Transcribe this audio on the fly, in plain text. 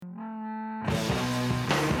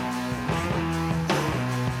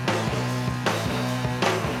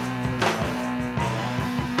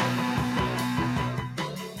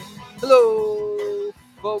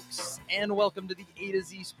folks, and welcome to the A to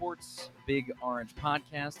Z Sports Big Orange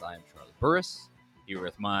Podcast. I am Charlie Burris, here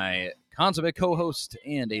with my consummate co-host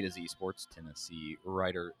and A to Z Sports Tennessee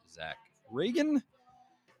writer, Zach Ragan.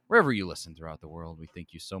 Wherever you listen throughout the world, we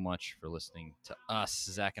thank you so much for listening to us.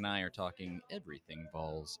 Zach and I are talking everything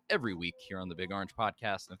Vols every week here on the Big Orange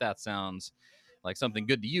Podcast. And if that sounds like something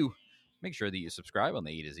good to you, make sure that you subscribe on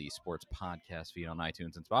the A to Z Sports Podcast feed on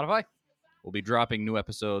iTunes and Spotify. We'll be dropping new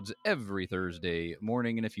episodes every Thursday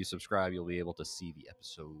morning, and if you subscribe, you'll be able to see the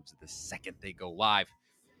episodes the second they go live.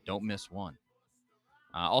 Don't miss one.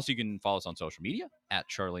 Also, you can follow us on social media at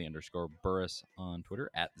Charlie_Burris on Twitter,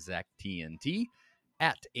 at ZachTNT,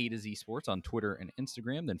 at A to Z Sports on Twitter and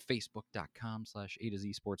Instagram, then Facebook.com/A to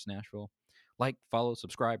Z Sports Nashville. Like, follow,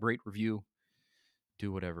 subscribe, rate, review,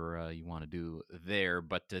 do whatever you want to do there.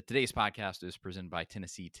 But today's podcast is presented by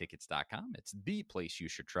TennesseeTickets.com. It's the place you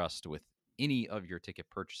should trust with any of your ticket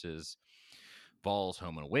purchases. Vols,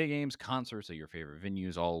 home and away games, concerts at your favorite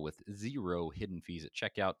venues, all with zero hidden fees at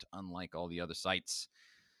checkout, unlike all the other sites.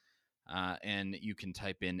 And you can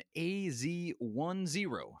type in AZ10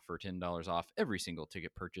 for $10 off every single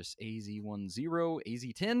ticket purchase. AZ10,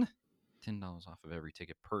 AZ10, $10 off of every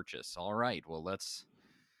ticket purchase. All right, well, let's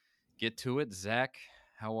get to it. Zach,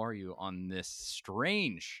 how are you on this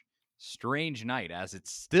strange night as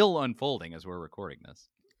it's still unfolding as we're recording this?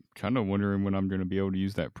 Kind of wondering when I'm going to be able to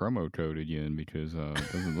use that promo code again because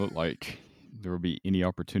it doesn't look like there will be any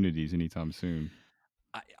opportunities anytime soon.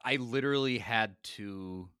 I literally had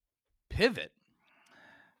to pivot.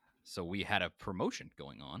 So we had a promotion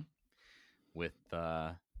going on with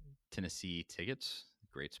Tennessee Tickets,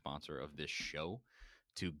 great sponsor of this show,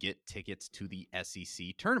 to get tickets to the SEC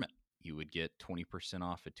tournament. You would get 20%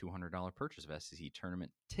 off a $200 purchase of SEC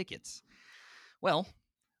tournament tickets. Well,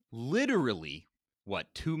 literally,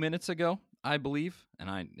 2 minutes ago, I believe,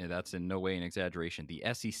 and that's in no way an exaggeration, the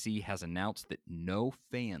SEC has announced that no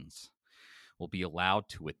fans will be allowed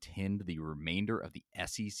to attend the remainder of the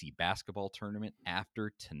SEC basketball tournament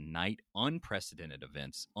after tonight. Unprecedented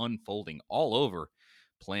events unfolding all over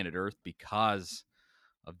planet Earth because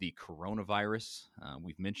of the coronavirus.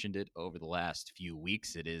 We've mentioned it over the last few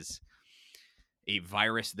weeks. It is a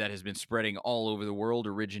virus that has been spreading all over the world,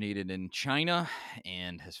 originated in China,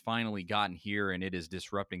 and has finally gotten here, and it is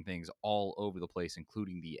disrupting things all over the place,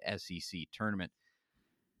 including the SEC tournament.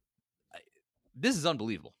 This is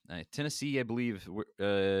unbelievable. Tennessee, I believe,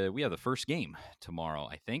 we have the first game tomorrow,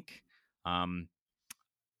 I think.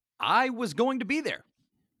 I was going to be there,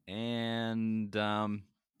 and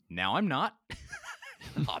now I'm not,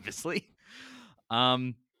 obviously.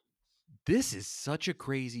 This is such a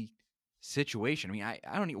crazy situation. I mean, I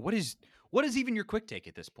don't know. What is even your quick take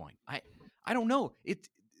at this point? I don't know.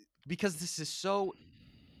 Because this is so,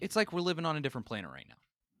 it's like we're living on a different planet right now.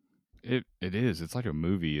 It is. It's like a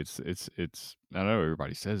movie. It's. I know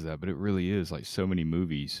everybody says that, but it really is like so many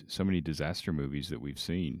movies, so many disaster movies that we've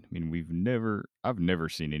seen. I mean, I've never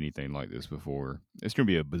seen anything like this before. It's going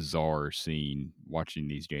to be a bizarre scene watching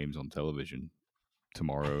these games on television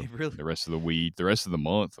tomorrow. Really, the rest of the week, the rest of the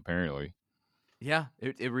month, apparently. Yeah,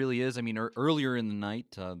 it really is. I mean, earlier in the night,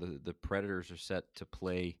 the Predators are set to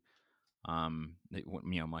play.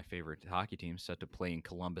 My favorite hockey team set to play in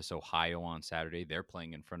Columbus, Ohio on Saturday. They're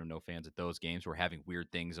playing in front of no fans at those games. We're having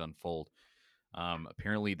weird things unfold.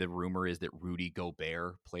 Apparently, the rumor is that Rudy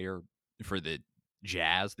Gobert, player for the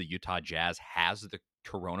Jazz, the Utah Jazz, has the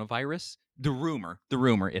coronavirus. The rumor,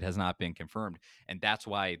 it has not been confirmed, and that's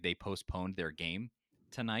why they postponed their game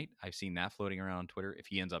tonight. I've seen that floating around on Twitter. If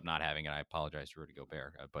he ends up not having it, I apologize to Rudy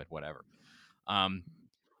Gobert, but whatever.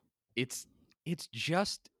 It's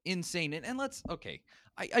just insane. And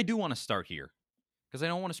I do want to start here because I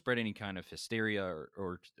don't want to spread any kind of hysteria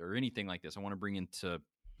or anything like this. I want to bring into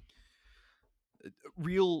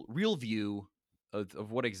real view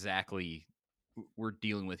of what exactly we're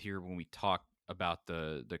dealing with here when we talk about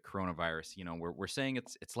the coronavirus. You know, we're saying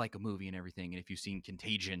it's like a movie and everything. And if you've seen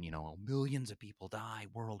Contagion, you know, millions of people die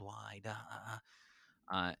worldwide.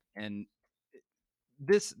 And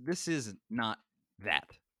this is not that.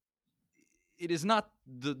 It is not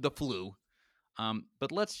the flu.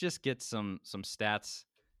 But let's just get some stats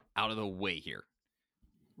out of the way here.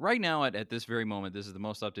 Right now, at this very moment, this is the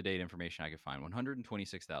most up-to-date information I could find.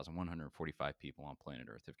 126,145 people on planet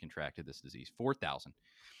Earth have contracted this disease.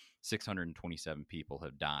 4,627 people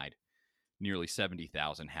have died. Nearly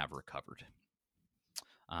 70,000 have recovered.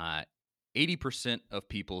 80% of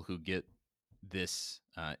people who get this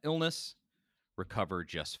illness recover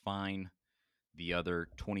just fine. The other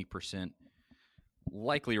 20%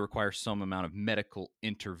 likely require some amount of medical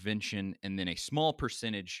intervention, and then a small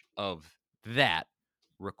percentage of that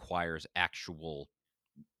requires actual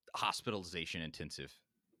hospitalization intensive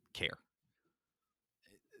care.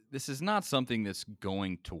 This is not something that's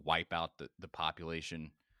going to wipe out the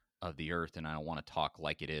population of the earth, and I don't want to talk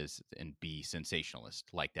like it is and be sensationalist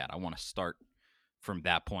like that. I want to start from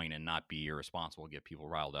that point and not be irresponsible, get people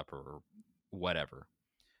riled up or whatever.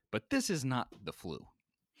 But this is not the flu.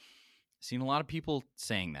 I've seen a lot of people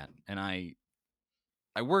saying that, and I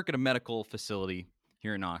work at a medical facility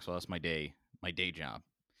here in Knoxville. That's my day job.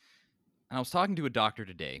 And I was talking to a doctor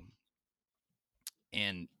today,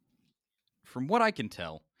 and from what I can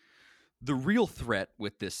tell, the real threat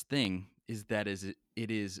with this thing is that it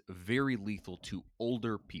is very lethal to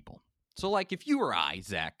older people. So, like, if you or I,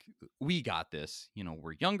 Zach, we got this.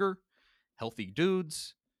 We're younger, healthy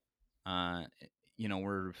dudes. Uh,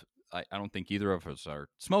 I don't think either of us are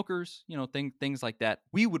smokers. Things like that.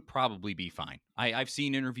 We would probably be fine. I've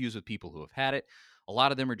seen interviews with people who have had it. A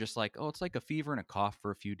lot of them are just like, oh, it's like a fever and a cough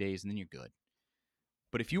for a few days, and then you're good.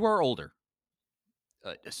 But if you are older,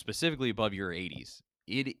 specifically above your 80s,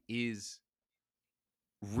 it is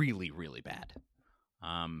really, really bad.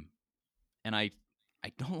 And I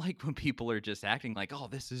don't like when people are just acting like, oh,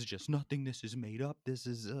 this is just nothing. This is made up. This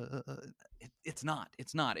is it's not.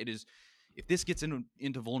 It's not. It is. If this gets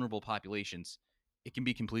into vulnerable populations, it can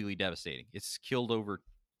be completely devastating. It's killed over,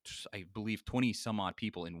 I believe, 20 some odd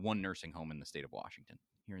people in one nursing home in the state of Washington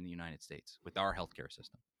here in the United States with our healthcare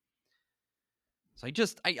system. So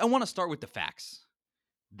I want to start with the facts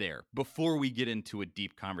there before we get into a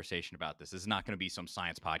deep conversation about this. This is not going to be some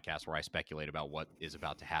science podcast where I speculate about what is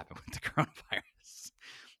about to happen with the coronavirus.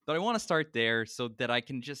 But I want to start there so that I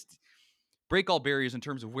can just break all barriers in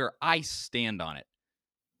terms of where I stand on it.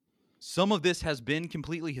 Some of this has been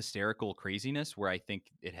completely hysterical craziness where I think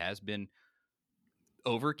it has been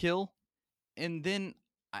overkill. And then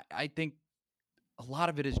I think a lot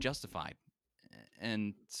of it is justified.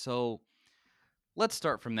 And so let's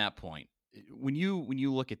start from that point. When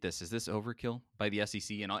you look at this, is this overkill by the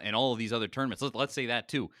SEC and all of these other tournaments? Let's say that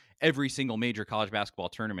too. Every single major college basketball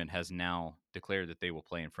tournament has now declared that they will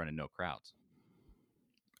play in front of no crowds.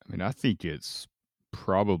 I mean, I think it's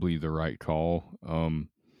probably the right call.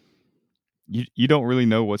 You don't really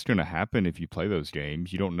know what's going to happen if you play those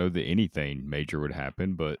games. You don't know that anything major would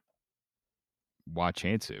happen, but why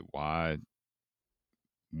chance it? Why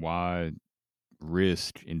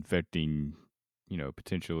risk infecting,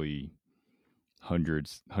 potentially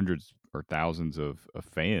hundreds or thousands of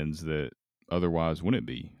fans that otherwise wouldn't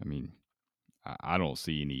be? I mean, I don't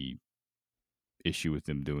see any issue with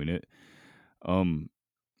them doing it.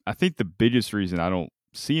 I think the biggest reason I don't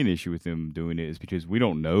see an issue with them doing it is because we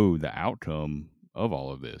don't know the outcome of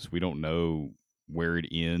all of this. We don't know where it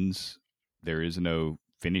ends. There is no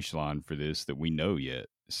finish line for this that we know yet.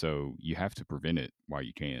 So you have to prevent it while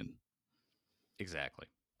you can. Exactly.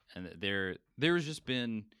 And there's just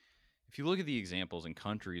been, if you look at the examples in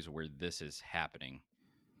countries where this is happening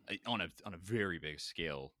on a very big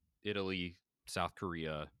scale, Italy, South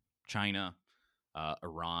Korea, China,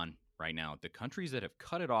 Iran, right now, the countries that have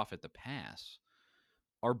cut it off at the pass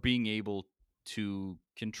are being able to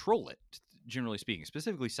control it, generally speaking.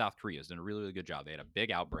 Specifically, South Korea has done a really, really good job. They had a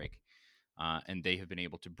big outbreak, and they have been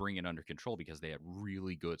able to bring it under control because they have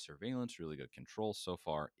really good surveillance, really good control so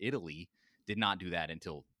far. Italy did not do that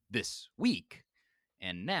until this week,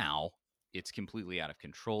 and now it's completely out of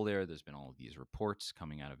control there. There's been all of these reports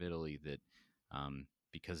coming out of Italy that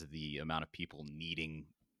because of the amount of people needing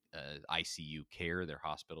ICU care, their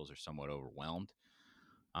hospitals are somewhat overwhelmed.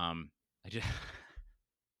 I just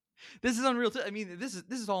this is unreal. I mean, this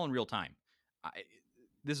is all in real time.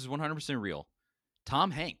 This is 100% real.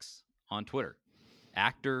 Tom Hanks on Twitter,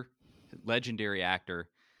 actor, legendary actor,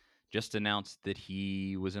 just announced that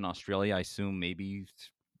he was in Australia. I assume maybe,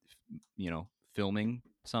 filming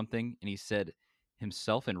something, and he said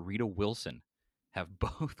himself and Rita Wilson have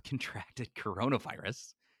both contracted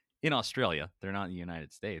coronavirus in Australia. They're not in the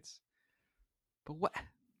United States. But what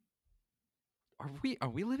are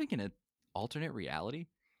we living in an alternate reality?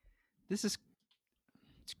 It's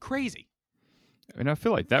crazy. I mean, I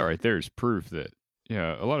feel like that right there is proof that,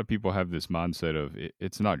 a lot of people have this mindset of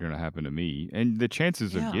it's not going to happen to me. And the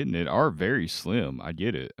chances of getting it are very slim. I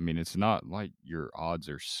get it. I mean, it's not like your odds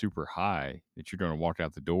are super high that you're going to walk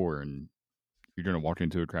out the door and you're going to walk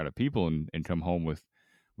into a crowd of people and come home with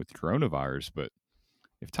coronavirus. But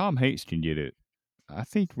if Tom Hanks can get it, I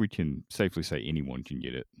think we can safely say anyone can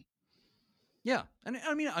get it. Yeah. And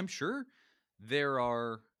I mean, I'm sure there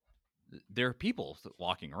are people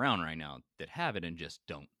walking around right now that have it and just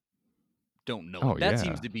don't know it. That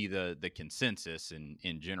seems to be the consensus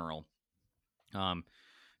in general.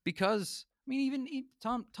 Because I mean, even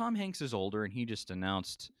Tom Hanks is older, and he just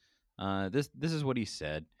announced this is what he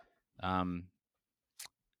said. Um,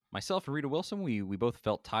 myself and Rita Wilson, we both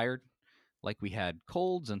felt tired, like we had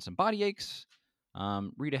colds and some body aches.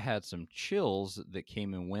 Rita had some chills that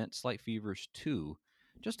came and went, slight fevers too.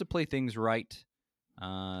 Just to play things right,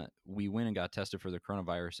 we went and got tested for the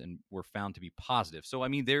coronavirus and were found to be positive. So I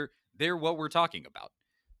mean, they're what we're talking about.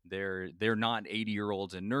 They're not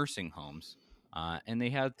 80-year-olds in nursing homes, and they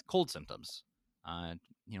had cold symptoms. Uh,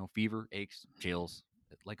 fever, aches, chills,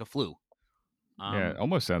 like a flu. Yeah, it Um,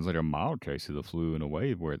 almost sounds like a mild case of the flu in a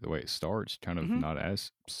way, where the way it starts, kind of mhm. not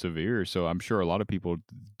as severe. So I'm sure a lot of people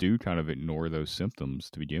do kind of ignore those symptoms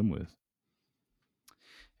to begin with.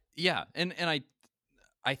 Yeah, and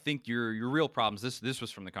I think your real problems. This was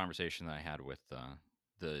from the conversation that I had with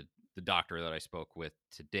the the doctor that I spoke with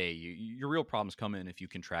today. Your real problems come in if you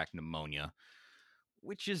contract pneumonia,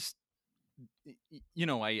 which is,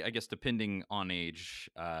 I guess depending on age.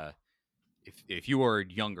 If you are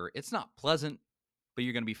younger, it's not pleasant, but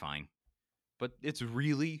you're gonna be fine. But it's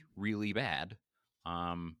really really bad.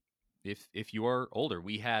 Um, if you are older,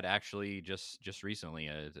 we had actually just recently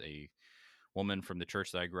a woman from the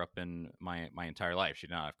church that I grew up in my entire life. She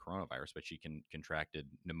did not have coronavirus, but she contracted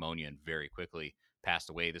pneumonia and very quickly passed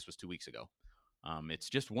away. This was 2 weeks ago. It's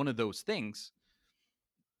just one of those things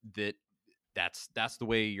that that's the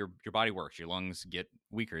way your body works. Your lungs get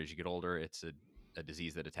weaker as you get older. It's a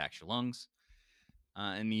disease that attacks your lungs,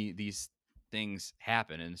 and these things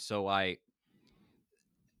happen. And so I've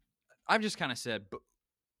just kind of said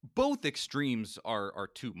both extremes are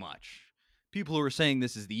too much. People who are saying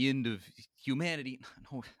this is the end of humanity,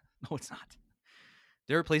 no, no, it's not.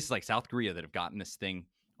 There are places like South Korea that have gotten this thing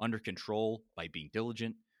under control by being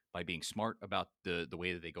diligent, by being smart about the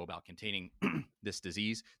way that they go about containing this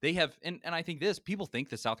disease. They have, and I think people think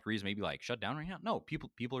that South Korea is maybe like shut down right now. No,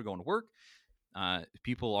 people are going to work.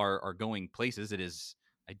 People are going places. It is,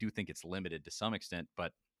 I do think it's limited to some extent,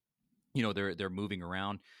 but they're moving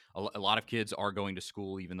around. A lot of kids are going to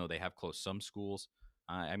school, even though they have closed some schools.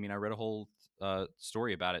 I mean, I read a whole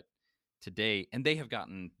story about it today, and they have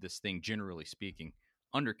gotten this thing, generally speaking,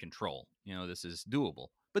 under control. This is doable.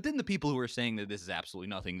 But then the people who are saying that this is absolutely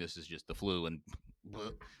nothing, this is just the flu, and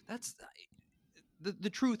that's the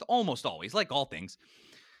truth almost always, like all things.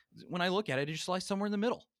 When I look at it, it just lies somewhere in the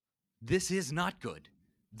middle. This is not good.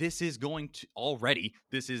 This is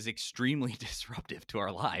this is extremely disruptive to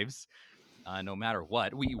our lives. No matter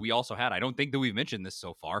what, we also had, I don't think that we've mentioned this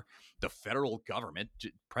so far, the federal government,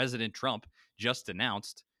 President Trump just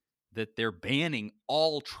announced that they're banning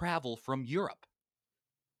all travel from Europe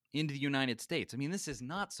into the United States. I mean, this is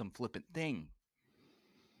not some flippant thing.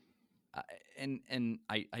 And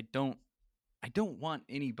I don't want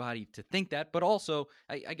anybody to think that, but also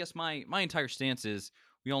I guess my entire stance is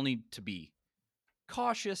we all need to be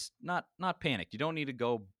cautious, not panicked. You don't need to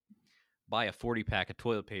go buy a 40-pack of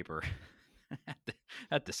toilet paper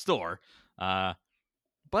at the store.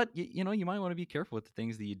 But you might want to be careful with the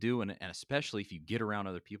things that you do, and especially if you get around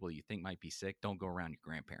other people that you think might be sick, don't go around your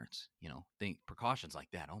grandparents. Think precautions like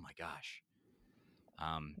that. Oh my gosh.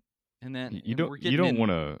 Um, and then You and don't we're you getting don't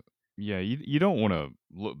want in. to yeah you don't want to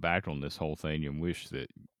look back on this whole thing and wish that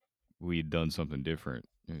we had done something different.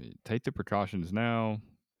 Take the precautions now.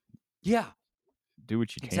 Yeah, Do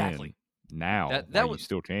what you can exactly. now That while that you was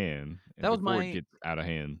still can, and that was before it my gets out of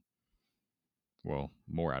hand. Well,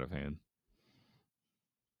 more out of hand.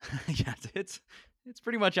 yeah. It's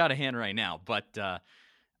pretty much out of hand right now. But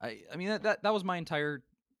I mean that was my entire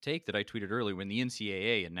take that I tweeted earlier when the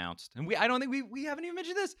NCAA announced, and I don't think we haven't even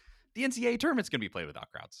mentioned this. The NCAA tournament's going to be played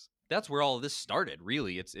without crowds. That's where all of this started.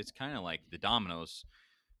 Really, it's kind of like the dominoes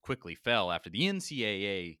quickly fell after the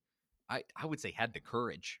NCAA. I would say had the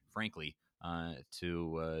courage, frankly, I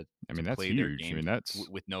to mean, that's play their huge. I mean, games that's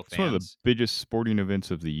with no it's one of the fans. biggest sporting events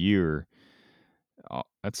of the year.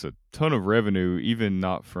 That's a ton of revenue, even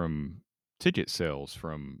not from ticket sales,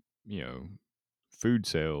 from food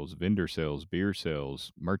sales, vendor sales, beer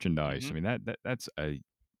sales, merchandise. Mm-hmm. I mean that's a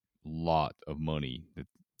lot of money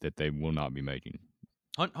that they will not be making.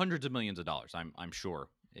 Hundreds of millions of dollars. I'm sure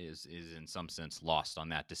is in some sense lost on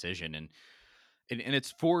that decision, and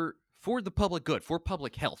it's for the public good, for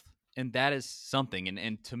public health, and that is something,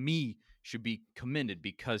 and to me should be commended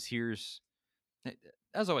because here's,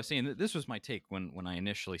 as I was saying, this was my take when I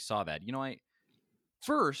initially saw that.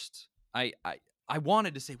 First I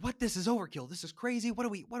wanted to say, what, this is overkill, this is crazy, what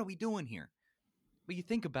are we doing here? But you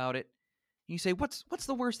think about it and you say, what's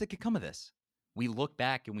the worst that could come of this? We look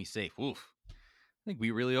back and we say, oof, I think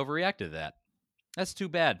we really overreacted to that. That's too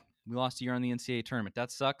bad. We lost a year on the NCAA tournament.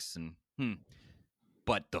 That sucks. And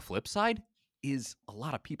but the flip side is a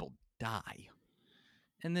lot of people die.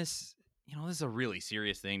 And this, this is a really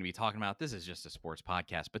serious thing to be talking about. This is just a sports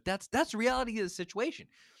podcast, but that's the reality of the situation.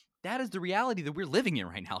 That is the reality that we're living in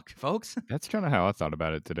right now, folks. That's kind of how I thought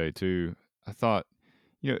about it today too. I thought,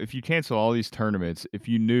 if you cancel all these tournaments, if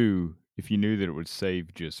you knew that it would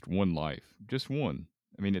save just one life, just one,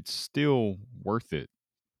 I mean, it's still worth it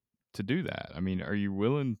to do that. I mean, are you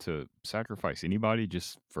willing to sacrifice anybody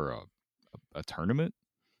just for a tournament?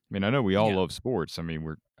 I mean, I know we all Yeah. love sports. I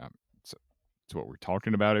mean, it's, it's what we're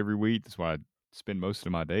talking about every week. That's what I spend most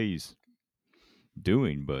of my days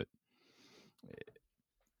doing. But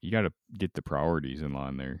you got to get the priorities in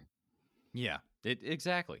line there. Yeah.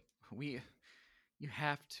 Exactly. You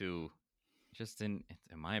have to just in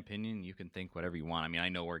my opinion, you can think whatever you want. I mean, I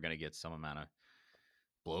know we're going to get some amount of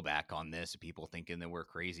blowback on this, people thinking that we're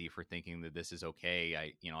crazy for thinking that this is okay.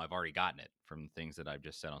 I've already gotten it from things that I've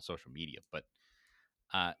just said on social media, but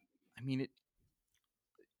I mean,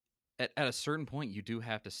 at a certain point, you do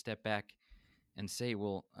have to step back and say,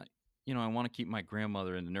 well, I want to keep my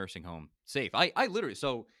grandmother in the nursing home safe. I literally,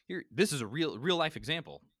 so here, this is a real life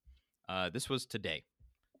example. This was today.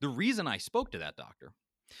 The reason I spoke to that doctor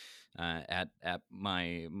at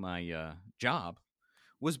my job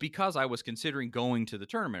was because I was considering going to the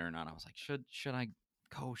tournament or not. I was like, should I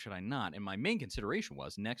go? Should I not? And my main consideration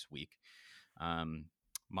was next week. Um,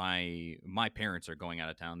 my parents are going out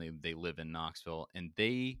of town. They live in Knoxville, and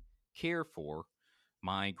they care for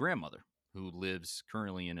my grandmother who lives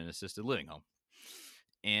currently in an assisted living home.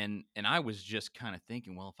 And I was just kind of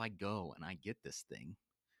thinking, well, if I go and I get this thing,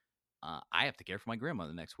 I have to care for my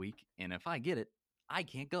grandmother next week, and if I get it, I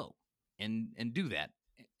can't go and do that.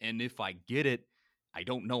 And if I get it, I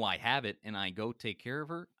don't know I have it, and I go take care of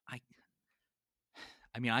her.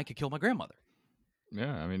 I mean, I could kill my grandmother.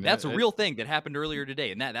 Yeah, I mean That's a real thing that happened earlier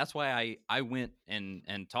today, and that's why I went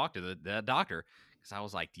and talked to the doctor, because I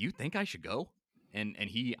was like, "Do you think I should go?" And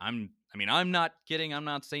I'm not kidding. I'm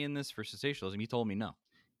not saying this for sensationalism. He told me no.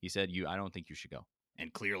 He said, I don't think you should go."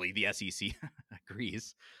 And clearly, the SEC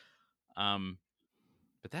agrees.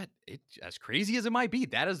 But as crazy as it might be,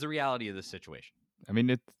 that is the reality of this situation. I mean,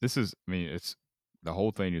 it's the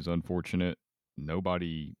whole thing is unfortunate.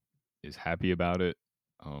 Nobody is happy about it.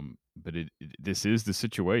 But this is the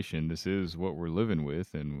situation. This is what we're living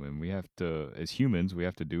with, and when we have to, as humans, we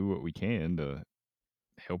have to do what we can to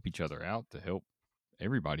help each other out, to help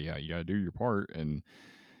everybody out. You got to do your part, and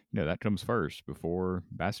that comes first before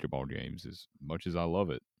basketball games. As much as I love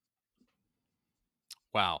it,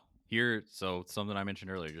 Wow. So something I mentioned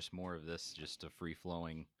earlier, just more of this, just a free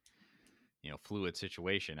flowing, fluid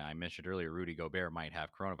situation. I mentioned earlier, Rudy Gobert might have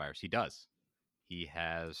coronavirus. He does. He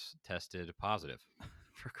has tested positive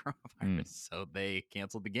for coronavirus, so they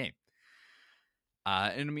canceled the game.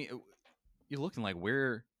 And I mean, you're looking like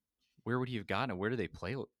where would he have gotten it? Where do they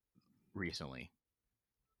play recently?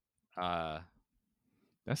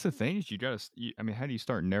 that's the thing. Is you got to. I mean, how do you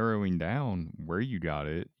start narrowing down where you got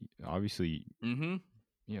it? Obviously, Mm-hmm.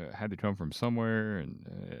 it had to come from somewhere, and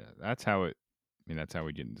that's how it. I mean, that's how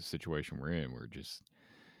we get into the situation we're in. We're just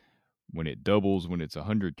when it doubles, when it's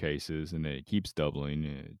 100 cases, and then it keeps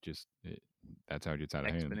doubling. That's how it gets out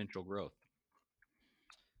of hand. Exponential growth.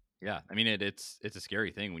 Yeah, I mean it's a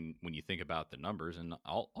scary thing when you think about the numbers, and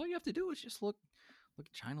all you have to do is just look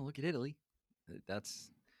at China, look at Italy.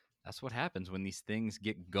 That's what happens when these things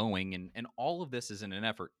get going, and all of this is in an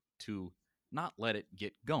effort to not let it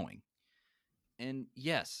get going. And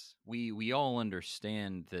yes, we all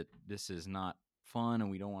understand that this is not fun,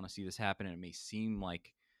 and we don't want to see this happen. And it may seem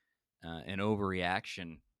like an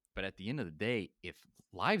overreaction, but at the end of the day, if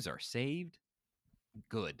lives are saved,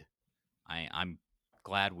 good. I'm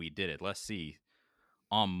glad we did it. Let's see.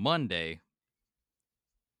 On Monday,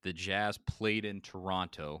 the Jazz played in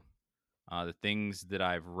Toronto. The things that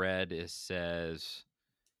I've read says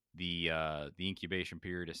the incubation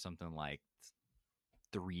period is something like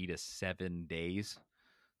 3 to 7 days,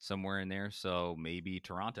 somewhere in there. So maybe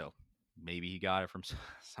Toronto. Maybe he got it from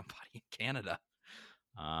somebody in Canada.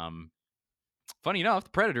 Funny enough, the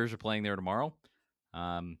Predators are playing there tomorrow.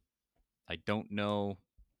 I don't know,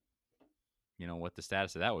 what the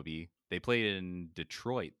status of that would be. They played in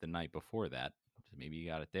Detroit the night before that. So maybe you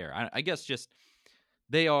got it there. I guess just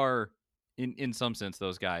they are, in some sense,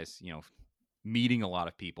 those guys, meeting a lot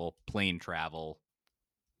of people, plane travel.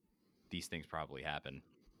 These things probably happen.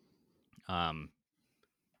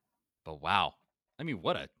 But wow, I mean,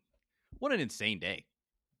 what an insane day.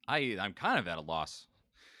 I'm kind of at a loss.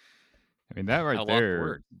 I mean, that At right a loss for there,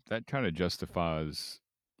 words. that kind of justifies,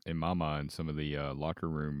 in my mind, some of the locker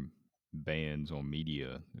room bans on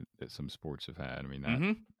media that some sports have had. I mean,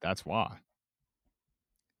 Mm-hmm. that's why.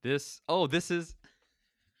 This is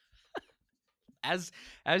as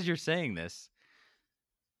you're saying this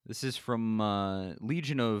is from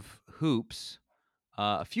Legion of Hoops.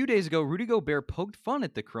 A few days ago, Rudy Gobert poked fun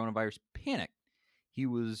at the coronavirus panic. He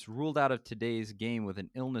was ruled out of today's game with an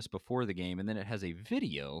illness before the game, and then it has a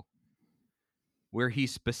video where he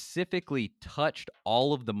specifically touched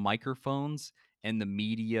all of the microphones and the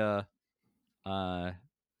media, uh,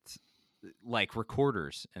 like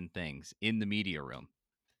recorders and things in the media room.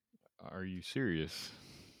 Are you serious?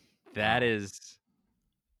 That is,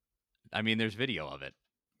 I mean, there's video of it.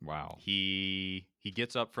 Wow. He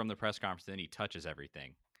gets up from the press conference, then he touches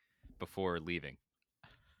everything before leaving.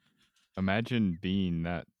 Imagine being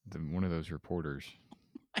one of those reporters.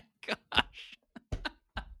 My gosh.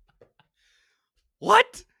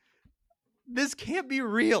 What? This can't be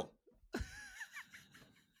real.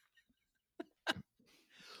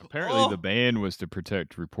 Apparently, the ban was to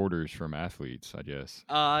protect reporters from athletes, I guess.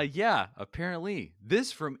 Yeah, apparently.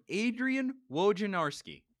 This from Adrian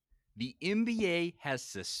Wojnarowski. The NBA has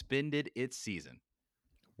suspended its season.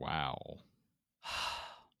 Wow.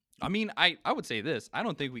 I mean, I would say this. I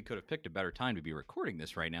don't think we could have picked a better time to be recording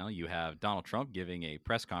this right now. You have Donald Trump giving a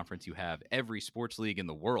press conference. You have every sports league in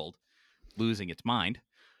the world losing its mind.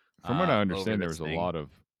 From what I over understand, there this was thing.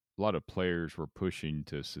 a lot of players were pushing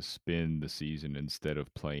to suspend the season instead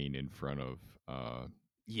of playing in front of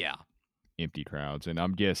Yeah. empty crowds. And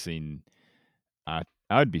I'm guessing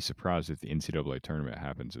I'd be surprised if the NCAA tournament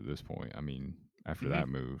happens at this point. I mean, after that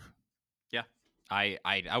move. Yeah. I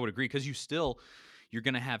would agree, because you're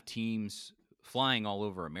going to have teams flying all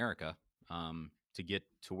over America to get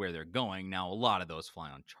to where they're going. Now, a lot of those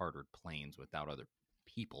fly on chartered planes without other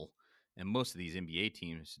people, and most of these NBA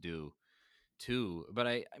teams do too. But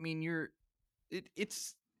I mean, it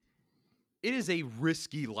is a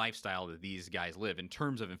risky lifestyle that these guys live in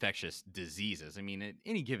terms of infectious diseases. I mean, at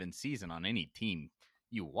any given season on any team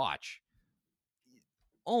you watch,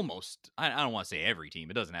 almost, I don't want to say every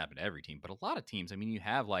team, it doesn't happen to every team, but a lot of teams, I mean, you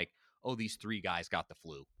have like, oh, these 3 guys got the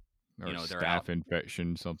flu. Or They're out. staff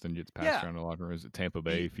infection, something gets passed Yeah. around the locker room. Was it Tampa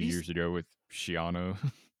Bay a few years ago with Shiano,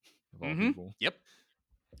 of all people? Yep.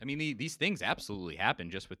 I mean, these things absolutely happen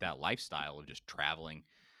just with that lifestyle of just traveling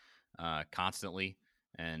constantly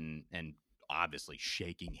and obviously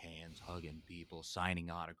shaking hands, hugging people, signing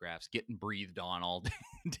autographs, getting breathed on all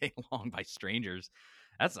day long by strangers.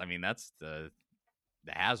 That's the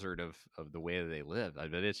hazard of the way that they live.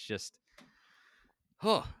 But it's just,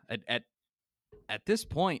 at this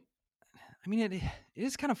point, I mean, it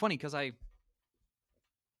is kind of funny, because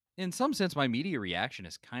in some sense, my media reaction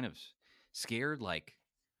is kind of scared. Like,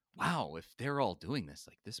 wow, if they're all doing this,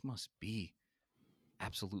 like, this must be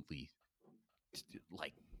absolutely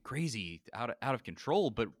like crazy, out of control.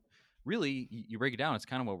 But really, you break it down, it's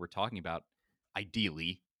kind of what we're talking about.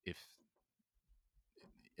 Ideally, if,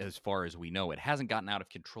 as far as we know, it hasn't gotten out of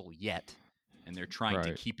control yet, and they're trying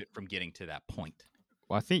to keep it from getting to that point.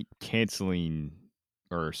 Well, I think canceling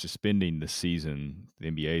or suspending the season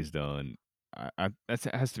the NBA's done, that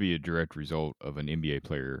has to be a direct result of an NBA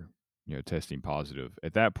player, testing positive.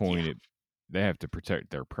 At that point, they have to protect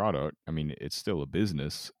their product. I mean, it's still a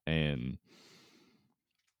business, and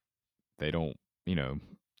they don't,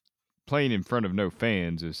 playing in front of no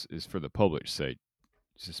fans is for the public's sake.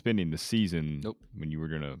 Suspending the season when you were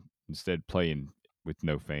going to instead playing with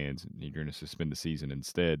no fans, and you're going to suspend the season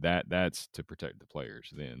instead, that's to protect the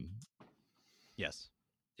players then. Yes,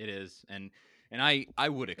 it is. And I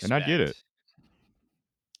would expect, and I get it.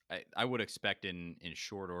 I would expect in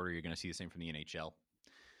short order you're going to see the same from the NHL.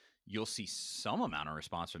 You'll see some amount of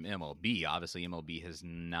response from MLB. Obviously, MLB has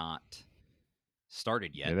not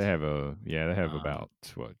started yet. Yeah, they have about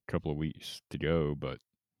a couple of weeks to go, but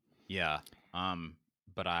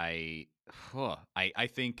but I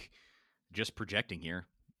think, just projecting here,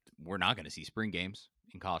 we're not going to see spring games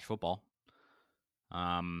in college football.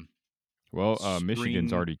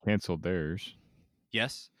 Michigan's already canceled theirs.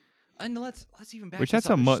 Yes, and let's even back. Which that's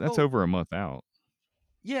a month. That's over a month out.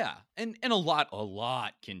 Yeah, and a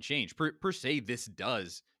lot can change. Per se, this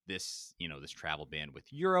travel ban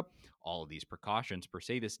with Europe, all of these precautions, per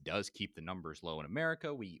se, this does keep the numbers low in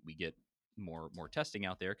America. We get more testing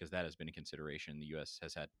out there, because that has been a consideration. The U.S.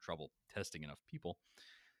 has had trouble testing enough people.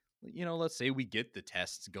 Let's say we get the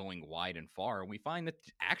tests going wide and far, and we find that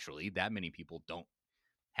actually that many people don't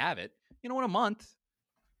have it. In a month,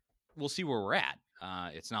 we'll see where we're at.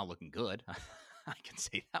 It's not looking good. I can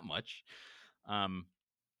say that much.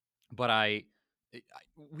 But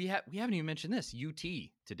we haven't even mentioned this. UT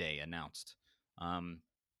today announced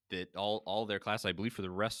that all their classes, I believe, for the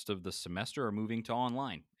rest of the semester are moving to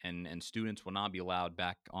online, and students will not be allowed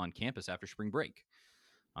back on campus after spring break.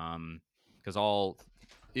 Because our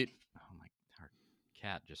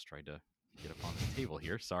cat just tried to get up on the table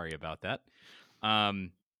here. Sorry about that.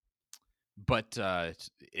 But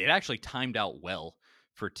it actually timed out well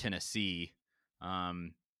for Tennessee.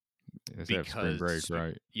 They have spring break, Because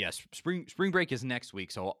right? yes, spring break is next week,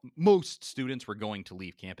 so most students were going to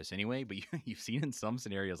leave campus anyway. But you've seen in some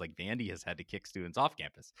scenarios, like Vandy has had to kick students off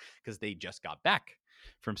campus because they just got back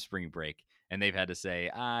from spring break, and they've had to say,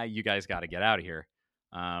 you guys got to get out of here.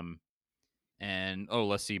 And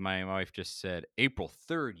let's see, my wife just said April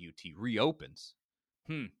 3rd UT reopens.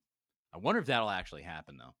 I wonder if that'll actually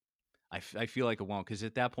happen though. I feel like it won't, because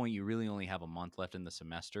at that point you really only have a month left in the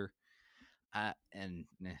semester. I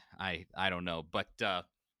don't know, but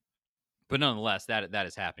nonetheless, that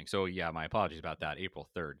is happening. So yeah, my apologies about that. April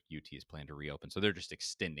 3rd, UT is planned to reopen, so they're just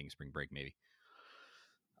extending spring break maybe.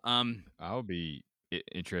 I'll be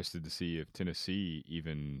interested to see if Tennessee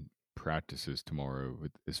even practices tomorrow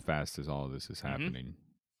with, as fast as all of this is happening.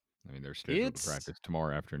 I mean, they're scheduled to It's practice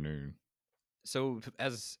tomorrow afternoon. so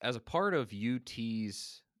as a part of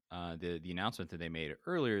UT's the announcement that they made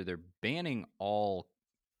earlier, they're banning all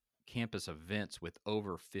campus events with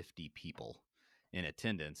over 50 people in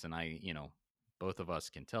attendance. And both of us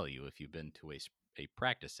can tell you, if you've been to a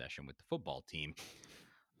practice session with the football team,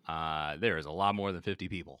 there is a lot more than 50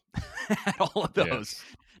 people at all of those.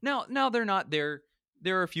 Yes. Now they're not there.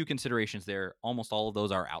 There are a few considerations there. Almost all of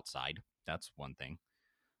those are outside. That's one thing.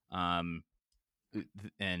 And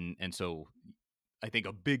so I think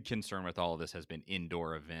a big concern with all of this has been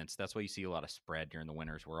indoor events. That's why you see a lot of spread during the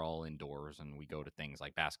winters. We're all indoors and we go to things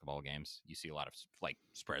like basketball games. You see a lot of like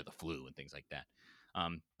spread of the flu and things like that.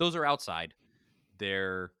 Those are outside.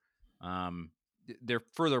 They're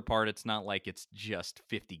further apart. It's not like it's just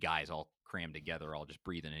 50 guys all crammed together, all just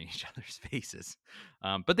breathing in each other's faces.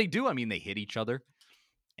 But they do. I mean, they hit each other,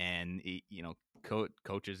 and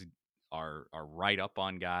coaches are right up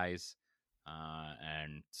on guys,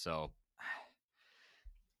 and so.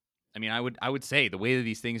 I mean, I would say the way that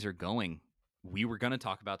these things are going, we were going to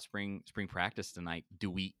talk about spring practice tonight. Do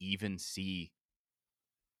we even see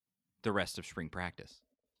the rest of spring practice?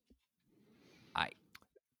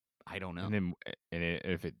 I don't know. And then,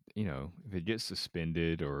 if it gets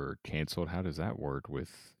suspended or canceled, how does that work? With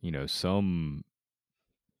some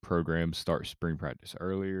programs start spring practice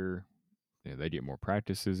earlier. They get more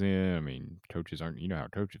practices in. I mean, coaches aren't. You know how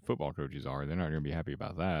football coaches are. They're not going to be happy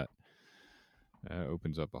about that.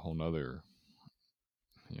 Opens up a whole nother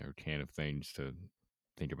can of things to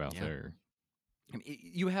think about there. I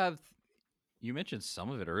mean, you mentioned some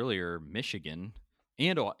of it earlier. Michigan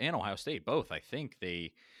and Ohio State both. I think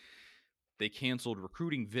they canceled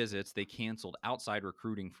recruiting visits. They canceled outside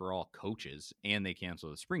recruiting for all coaches, and they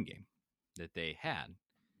canceled the spring game that they had.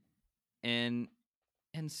 And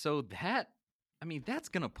so that, I mean, that's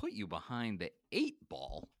going to put you behind the 8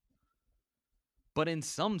 ball. But in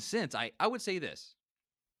some sense, I would say this.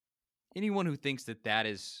 Anyone who thinks that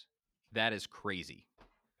is crazy.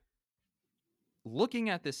 Looking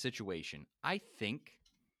at this situation, I think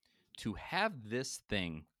to have this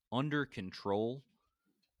thing under control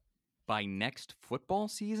by next football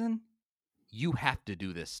season, you have to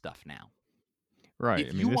do this stuff now. Right.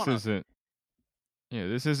 I mean,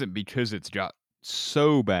 this isn't because it's got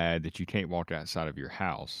so bad that you can't walk outside of your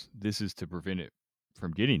house. This is to prevent it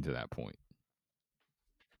from getting to that point.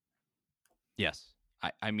 Yes.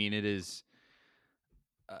 I mean, it is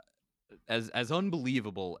as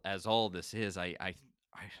unbelievable as all this is. I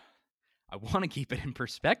want to keep it in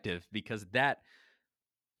perspective, because that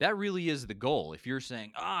really is the goal. If you're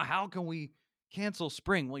saying, how can we cancel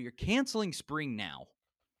spring? Well, you're canceling spring now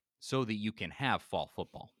so that you can have fall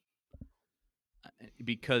football.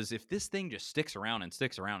 Because if this thing just sticks around and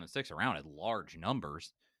sticks around and sticks around at large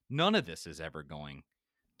numbers, none of this is ever going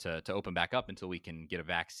to open back up until we can get a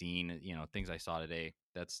vaccine. Things I saw today,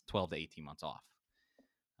 that's 12 to 18 months off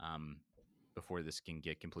before this can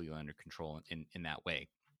get completely under control in that way.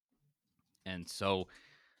 And so,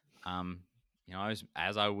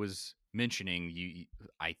 as I was mentioning,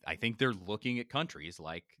 I think they're looking at countries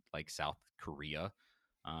like South Korea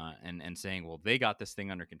and saying, well, they got this thing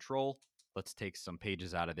under control. Let's take some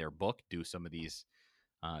pages out of their book, do some of these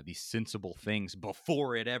sensible things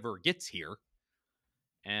before it ever gets here,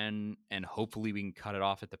 and hopefully we can cut it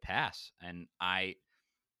off at the pass. And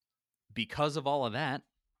because of all of that,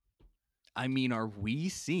 I mean, are we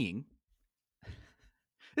seeing?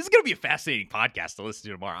 This is going to be a fascinating podcast to listen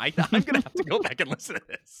to tomorrow. I'm going to have to go back and listen to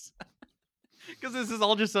this because this is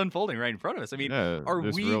all just unfolding right in front of us. I mean, are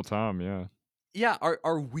we real time? Yeah. Yeah.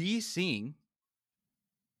 Are we seeing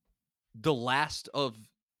the last of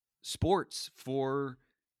sports for?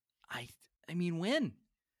 I mean, when?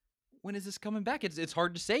 when is this coming back? It's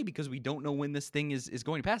hard to say because we don't know when this thing is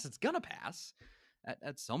going to pass. It's gonna pass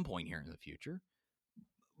at some point here in the future,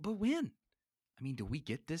 but when? I mean, do we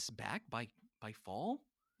get this back by fall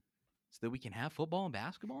so that we can have football and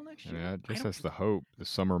basketball next I mean, year? I guess that's the hope. The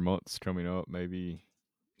summer months coming up, maybe.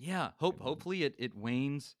 Yeah, hopefully it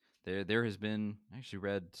wanes. There has been, I actually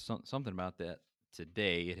read something about that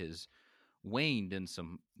today. It has waned in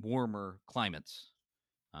some warmer climates.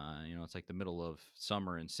 It's like the middle of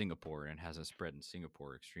summer in Singapore, and it hasn't spread in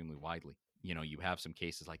Singapore extremely widely. You have some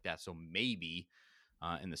cases like that, so maybe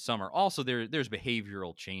in the summer. Also, there's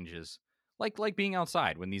behavioral changes, like being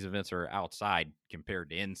outside when these events are outside compared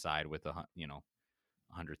to inside with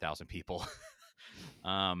 100,000 people.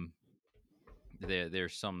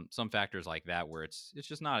 There's some factors like that where it's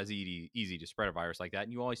just not as easy to spread a virus like that,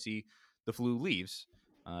 and you always see the flu leaves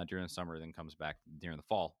during the summer, then comes back during the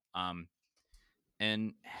fall.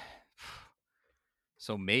 And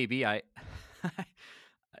so maybe I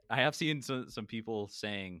I have seen some people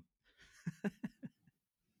saying,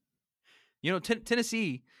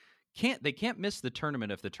 Tennessee can't miss the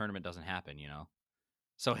tournament if the tournament doesn't happen.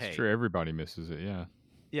 So It's hey, true. Everybody misses it. Yeah.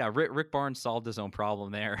 yeah, Rick Barnes solved his own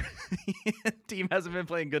problem there. Team hasn't been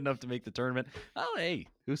playing good enough to make the tournament. Oh, hey,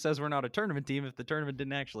 who says we're not a tournament team if the tournament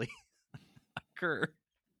didn't actually occur?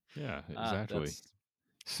 Yeah, exactly. That's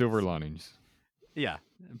Silver linings. yeah.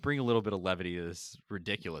 Bring a little bit of levity to this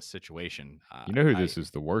ridiculous situation. You know who this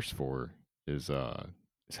is the worst for is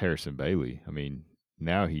Harrison Bailey. I mean,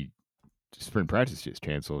 now spring practice gets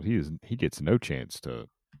canceled. He gets no chance to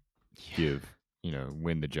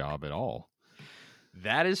win the job at all.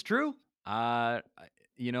 That is true.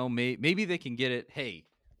 Maybe they can get it. Hey,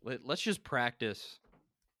 let's just practice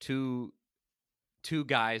two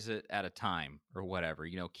guys at a time or whatever.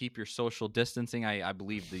 Keep your social distancing. I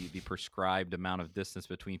believe the prescribed amount of distance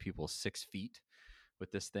between people is 6 feet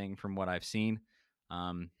with this thing, from what I've seen.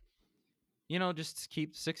 Just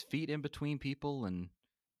keep 6 feet in between people, and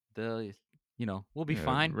we'll be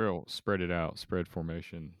fine. Real spread it out, spread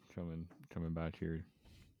formation coming back here.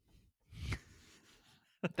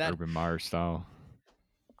 Urban Meyer style.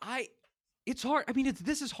 It's hard. I mean,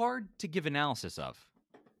 this is hard to give analysis of,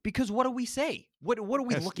 because what do we say? What are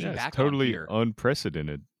we looking back totally on here?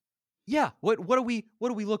 Unprecedented. Yeah. What do we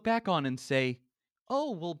look back on and say,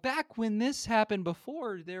 oh, well, back when this happened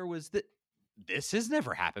before, there was that. This has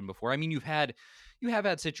never happened before. I mean, you have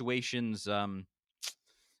had situations, NBA,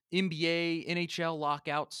 NHL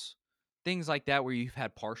lockouts, things like that, where you've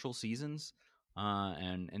had partial seasons,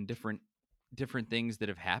 and different things that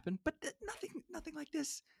have happened, but nothing like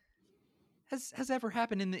this has ever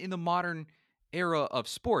happened in the modern era of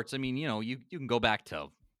sports. I mean, you can go back to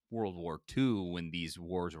World War II when these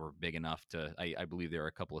wars were big enough to. I believe there are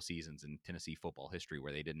a couple of seasons in Tennessee football history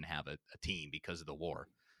where they didn't have a team because of the war.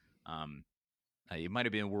 It might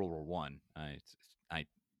have been World War One. I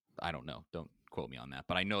don't know. Don't quote me on that,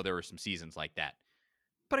 but I know there were some seasons like that.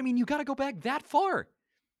 But I mean, you got to go back that far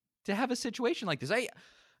to have a situation like this.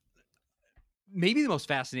 Maybe the most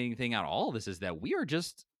fascinating thing out of all of this is that we're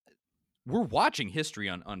watching history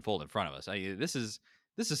unfold in front of us. This is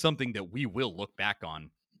something that we will look back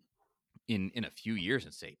on in a few years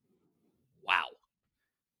and say, wow,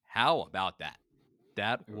 how about that?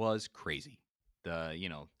 That was crazy. The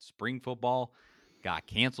spring football got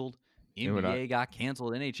canceled, NBA got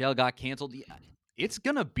canceled, NHL got canceled. Yeah, it's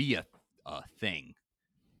gonna be a thing.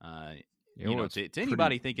 To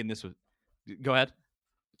anybody thinking this was, go ahead.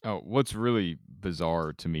 Oh, what's really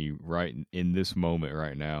bizarre to me right in this moment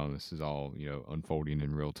right now, and this is all, unfolding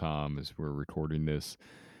in real time as we're recording this,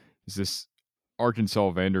 is this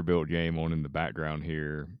Arkansas Vanderbilt game on in the background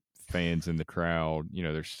here. Fans in the crowd,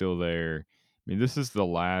 they're still there. I mean, this is the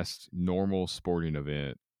last normal sporting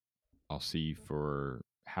event I'll see for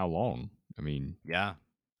how long? I mean, Yeah.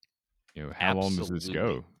 How long does this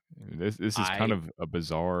go? I mean, this is kind of a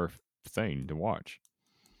bizarre thing to watch.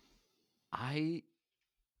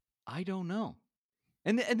 I don't know,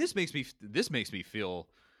 and this makes me feel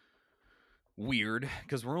weird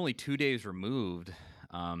because we're only 2 days removed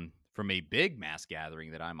from a big mass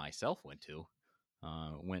gathering that I myself went to.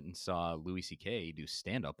 Went and saw Louis C.K. do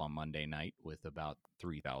stand up on Monday night with about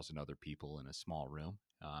 3,000 other people in a small room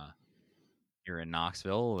here in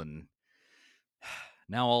Knoxville, and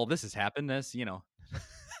now all this has happened. As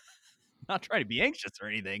not trying to be anxious or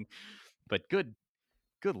anything, but good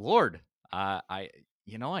Lord,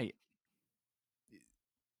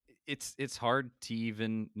 it's hard to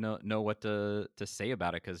even know what to say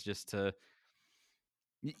about it, because just to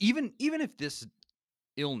even if this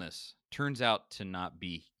illness turns out to not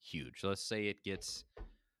be huge, let's say it gets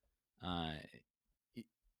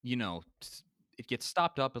It gets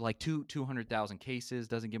stopped up at like 200,000 cases,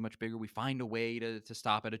 doesn't get much bigger. We find a way to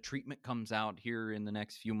stop it. A treatment comes out here in the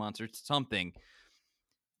next few months or something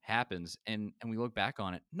happens. And we look back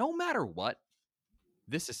on it, no matter what,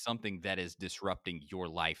 this is something that is disrupting your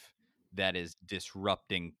life, that is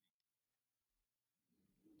disrupting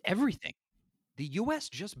everything. The U.S.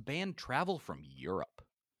 just banned travel from Europe.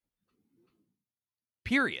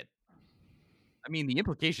 Period. I mean, the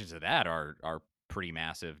implications of that are pretty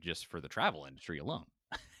massive just for the travel industry alone.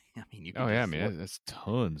 I mean, you can Oh yeah, I just mean look. that's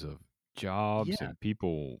tons of jobs Yeah, and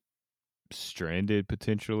people stranded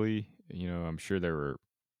potentially. You know, I'm sure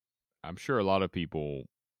a lot of people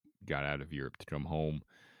got out of Europe to come home.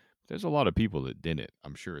 There's a lot of people that didn't.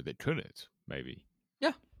 I'm sure that couldn't. Maybe.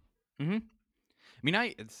 yeah. I mean,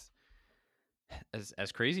 it's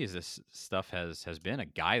as crazy as this stuff has been. A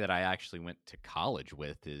guy that I actually went to college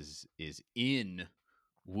with is in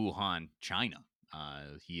Wuhan, China.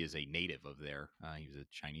 He is a native of there. He was a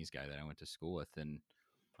Chinese guy that I went to school with, and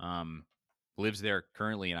um, lives there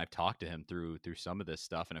currently. And I've talked to him through some of this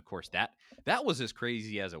stuff. And of course, that was as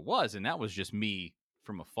crazy as it was, and that was just me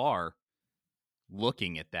from afar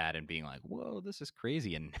looking at that and being like, "Whoa, this is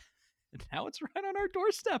crazy!" And now it's right on our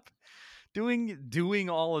doorstep, doing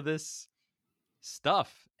all of this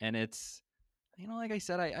stuff. And it's, like I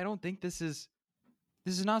said, I don't think this is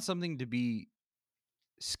not something to be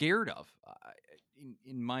scared of.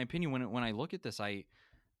 In my opinion, when I look at this, I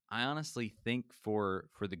honestly think for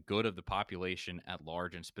the good of the population at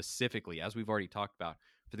large, and specifically, as we've already talked about,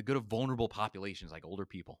 for the good of vulnerable populations like older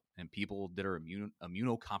people and people that are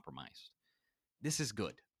immunocompromised, this is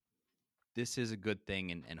good. This is a good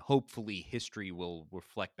thing, and hopefully history will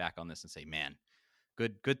reflect back on this and say, man,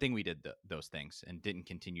 good thing we did those things and didn't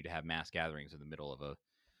continue to have mass gatherings in the middle of an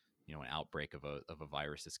outbreak of a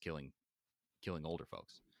virus that's killing older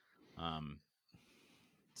folks.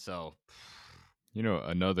 So You know,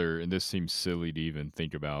 another, and this seems silly to even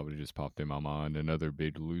think about, but it just popped in my mind. Another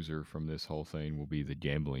big loser from this whole thing will be the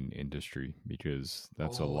gambling industry because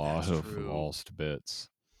that's a lot that's of true. lost bets.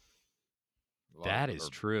 A lot, That is or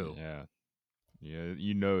true. yeah, yeah.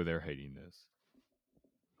 You know they're hating this.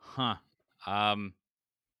 Huh. Um.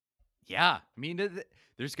 Yeah. I mean,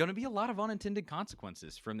 there's going to be a lot of unintended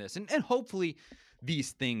consequences from this, and hopefully,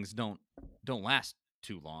 these things don't last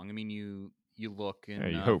too long. I mean, you look Yeah,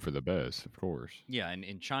 and you hope for the best, of course. yeah,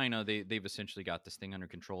 in China, they've essentially got this thing under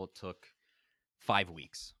control. It took 5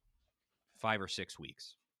 weeks, 5 or 6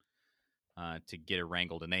 weeks, to get it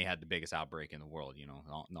wrangled, and they had the biggest outbreak in the world.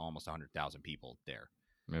 Almost 100,000 people there.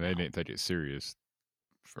 I mean, they Now, didn't take it serious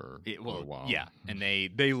for a little while. yeah, and they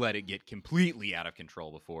let it get completely out of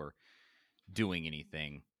control before doing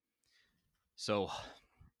anything. So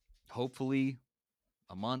hopefully,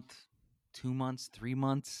 a month, 2 months, 3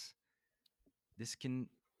 months, this can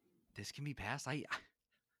be passed. I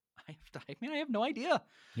have no idea.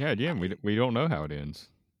 Yeah, again, I, we don't know how it ends.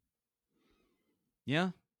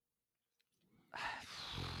 yeah.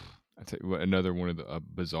 I tell you what, another one of the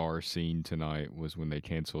bizarre scene tonight was when they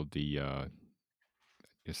canceled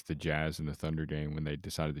it's the Jazz and the Thunder game when they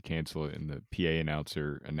decided to cancel it, and the PA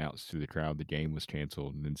announcer announced to the crowd the game was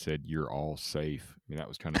canceled, and then said, "You're all safe." I mean, that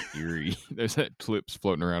was kind of eerie. There's that clips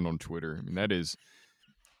floating around on Twitter. I mean, that is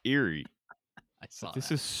eerie. I It's like saw this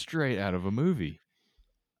that. is straight out of a movie.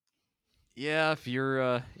 Yeah, if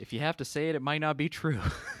you have to say it, it might not be true.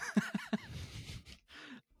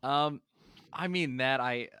 um, I mean that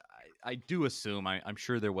I do assume I'm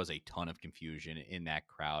sure there was a ton of confusion in that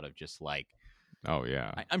crowd of just like Oh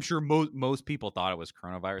yeah, I'm sure most people thought it was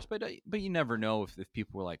coronavirus, but you never know if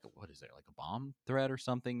people were like, what is there, like a bomb threat or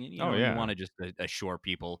something? And, oh you yeah. want to just assure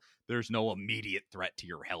people there's no immediate threat to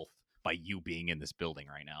your health by you being in this building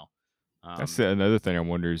right now. That's Um, another thing I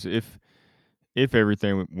wonder is if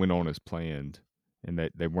everything went on as planned and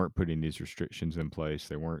that they weren't putting these restrictions in place,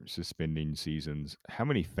 they weren't suspending seasons, how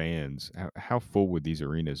many fans, how full would these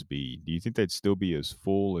arenas be? Do you think they'd still be as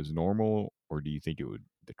full as normal, or do you think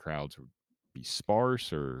the crowds would be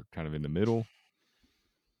sparse or kind of in the middle?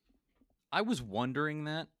 I was wondering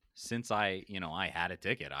that since I had a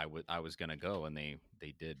ticket, I was gonna go, and they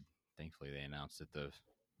did. Thankfully, they announced that the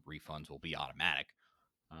refunds will be automatic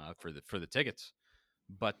for the tickets.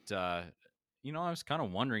 But I was kind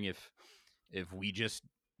of wondering if we just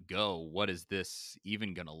go, what is this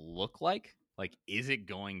even gonna look like? Like, is it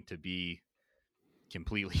going to be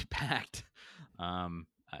completely packed?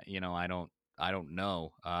 I don't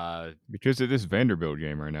know. Because of this Vanderbilt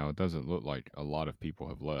game right now, it doesn't look like a lot of people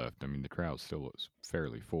have left. I mean, the crowd still looks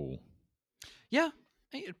fairly full. Yeah,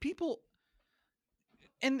 people,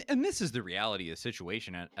 and this is the reality of the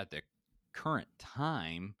situation at the current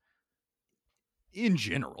time in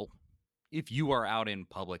general. if you are out in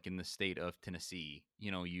public in the state of Tennessee,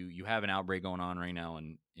 you have an outbreak going on right now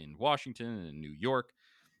in Washington and New York,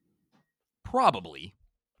 probably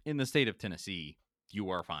in the state of Tennessee, you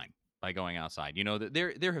are fine by going outside. That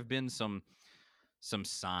there have been some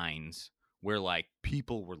signs where like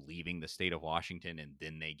people were leaving the state of Washington and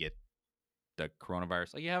then they get the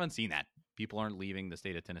coronavirus. Like you haven't seen that. People aren't leaving the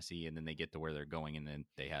state of Tennessee and then they get to where they're going and then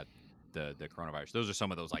they had the coronavirus. Those are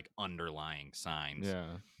some of those like underlying signs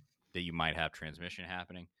Yeah. that you might have transmission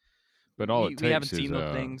happening. But all it We haven't takes is seen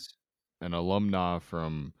those things. an alumni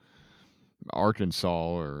from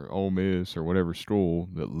Arkansas or Ole Miss or whatever school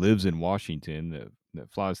that lives in Washington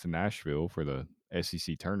that flies to Nashville for the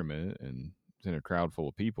SEC tournament and is in a crowd full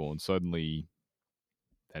of people, and suddenly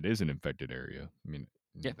that is an infected area. I mean,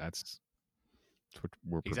 Yeah, that's what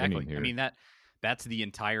we're preventing exactly. I here. mean that's the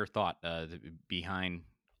entire thought behind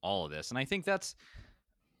all of this, and I think that's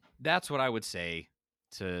what I would say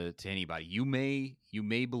to anybody. You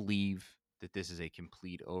may believe that this is a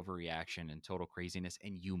complete overreaction and total craziness,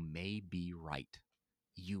 and you may be right.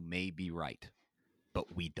 You may be right,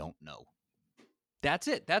 but we don't know. That's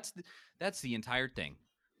it. That's the entire thing.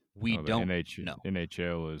 We Oh, the don't know.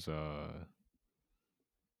 NHL is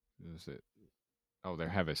it? Oh, they'll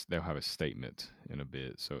have a statement in a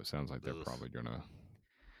bit, so it sounds like they're Ugh. probably gonna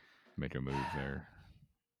make a move there.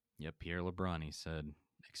 Yep, Pierre LeBrun, said,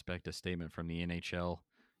 expect a statement from the NHL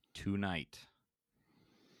tonight.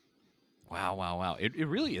 Wow. It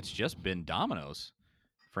really, it's just been dominoes.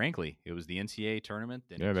 Frankly, it was the NCAA tournament,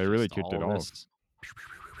 then Yeah, it's they really just kicked it all off. this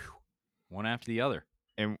one after the other.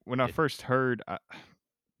 And when I first heard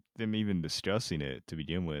them even discussing it to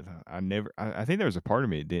begin with, I think there was a part of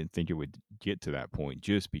me that didn't think it would get to that point,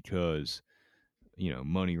 just because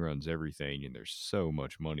money runs everything, and there's so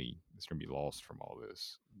much money that's going to be lost from all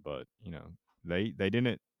this. But they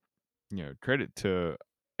didn't. Credit to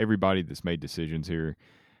everybody that's made decisions here.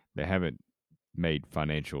 They haven't made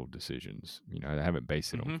financial decisions. They haven't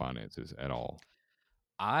based it on Mm-hmm. finances at all.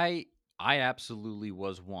 I absolutely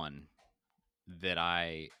was one that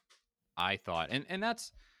I thought, and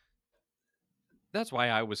that's why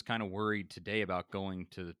I was kind of worried today about going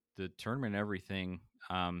to the tournament and everything.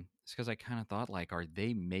 It's because I kind of thought, like, are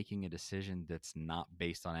they making a decision that's not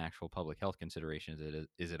based on actual public health considerations?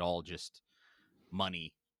 Is it all just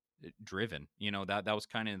money driven? That was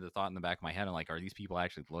kind of the thought in the back of my head. I'm like, are these people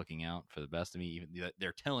actually looking out for the best of me? Even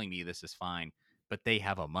they're telling me this is fine, but they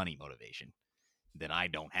have a money motivation that I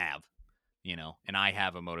don't have. And I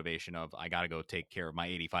have a motivation of I got to go take care of my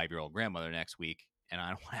 85-year-old grandmother next week, and I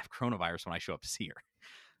don't want to have coronavirus when I show up to see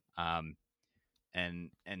her.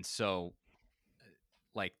 And so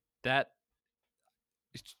like that,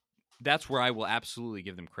 that's where I will absolutely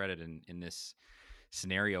give them credit in this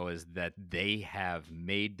scenario, is that they have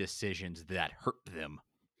made decisions that hurt them.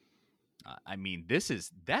 I mean,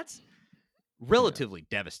 that's relatively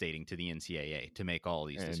devastating to the NCAA to make all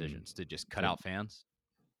these decisions to just cut out fans.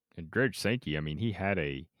 And Greg Sankey, I mean, he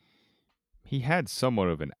had somewhat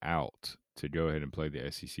of an out to go ahead and play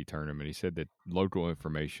the SEC tournament. He said that local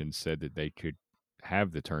information said that they could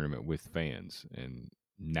have the tournament with fans, and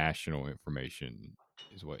national information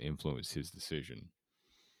is what influenced his decision.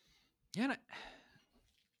 Yeah, and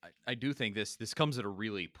I do think this comes at a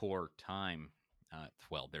really poor time.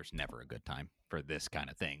 Well, there's never a good time for this kind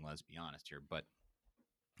of thing, let's be honest here, but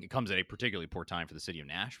it comes at a particularly poor time for the city of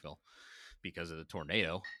Nashville because of the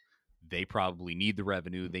tornado. They probably need the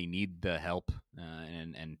revenue, they need the help,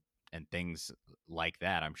 and things like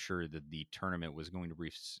that. I'm sure that the tournament was going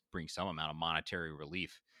to bring some amount of monetary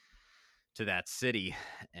relief to that city,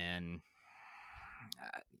 and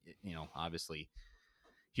obviously,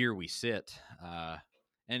 here we sit.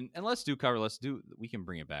 And we can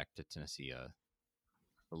bring it back to Tennessee a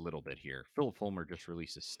little bit here. Philip Fulmer just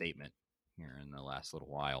released a statement here in the last little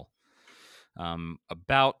while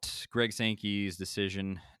about Greg Sankey's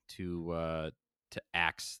decision to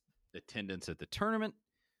axe attendance at the tournament.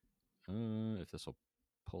 If this will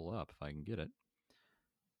pull up, if I can get it.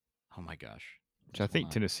 Oh my gosh! Which I think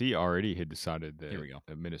Tennessee already had decided that here we go.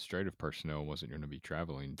 Administrative personnel wasn't going to be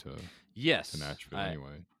traveling to Nashville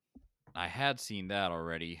anyway. I had seen that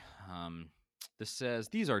already. This says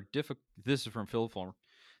these are difficult. This is from Phil Fulmer.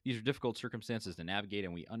 These are difficult circumstances to navigate,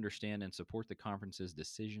 and we understand and support the conference's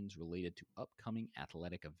decisions related to upcoming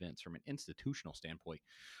athletic events. From an institutional standpoint,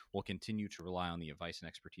 we'll continue to rely on the advice and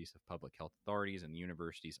expertise of public health authorities and the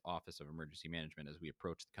university's Office of Emergency Management as we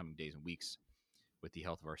approach the coming days and weeks, with the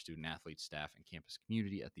health of our student athletes, staff, and campus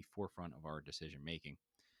community at the forefront of our decision making.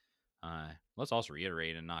 Let's also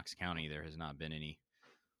reiterate, in Knox County, there has not been any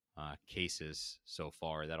cases so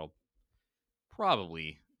far. That'll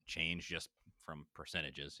probably change just from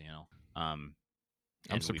percentages, Um,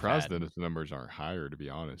 I'm and we've surprised had that the numbers aren't higher, to be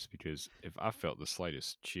honest, because if I felt the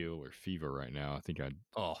slightest chill or fever right now, I think I'd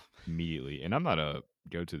oh immediately. And I'm not a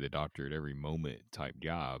go to the doctor at every moment type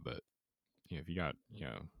guy, but if you got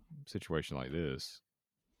a situation like this,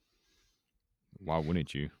 why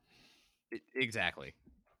wouldn't you? exactly.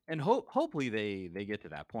 And hopefully they get to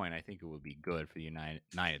that point. I think it would be good for the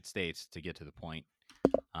United States to get to the point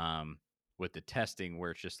um, with the testing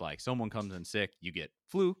where it's just like someone comes in sick, you get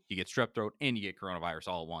flu, you get strep throat, and you get coronavirus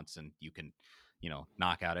all at once, and you can,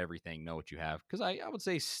 knock out everything, know what you have. Because I would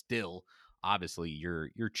say still, obviously, your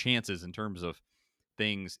chances in terms of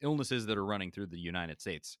illnesses that are running through the United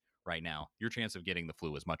States right now, your chance of getting the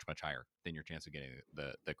flu is much higher than your chance of getting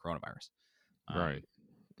the coronavirus. Right. Um,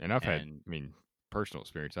 And I've had, and I mean, personal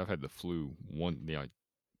experience. I've had the flu I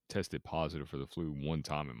tested positive for the flu one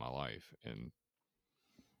time in my life, and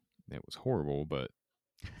it was horrible. But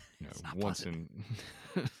it's not once pleasant.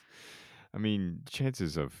 in, I mean,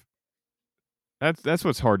 chances of that's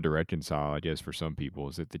what's hard to reconcile, I guess, for some people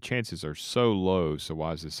is that the chances are so low. So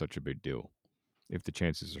why is this such a big deal? If the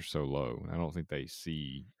chances are so low, I don't think they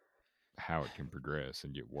see how it can progress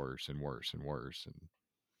and get worse and worse and worse. And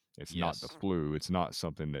it's not the Yes. flu. It's not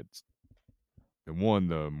something that's the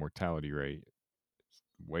mortality rate is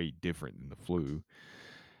way different than the flu,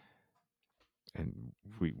 and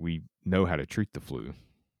we know how to treat the flu.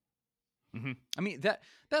 I mean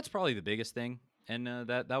that's probably the biggest thing, and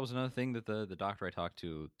that was another thing that the doctor I talked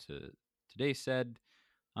to today said.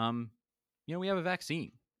 Um, we have a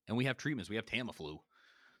vaccine and we have treatments. We have Tamiflu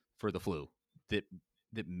for the flu that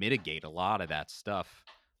mitigate a lot of that stuff.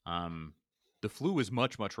 Um, the flu is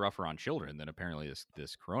much rougher on children than apparently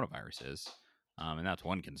this coronavirus is, and that's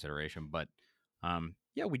one consideration. But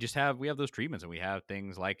yeah, we have those treatments, and we have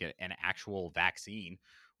things like an actual vaccine,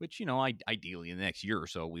 which ideally in the next year or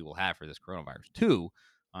so we will have for this coronavirus too.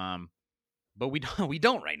 Um, but we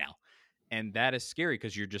don't right now, and that is scary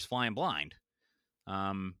because you're just flying blind.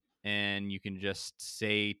 Um, and you can just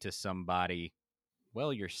say to somebody,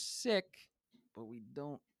 well, you're sick, but we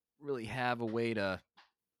don't really have a way to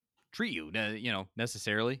treat you,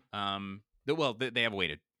 necessarily. They have a way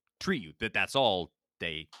to treat you. That's all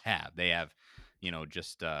they have. They have,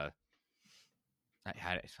 just I'm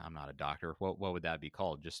not a doctor. What would that be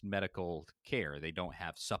called? Just medical care. They don't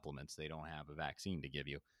have supplements. They don't have a vaccine to give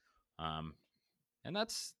you. Um, and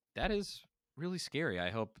that is really scary.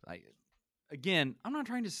 I hope again, I'm not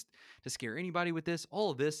trying to scare anybody with this.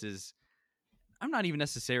 All of this is I'm not even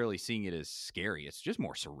necessarily seeing it as scary. It's just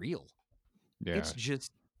more surreal. Yeah, It's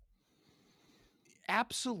just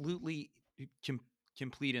absolutely com-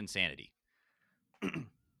 complete insanity.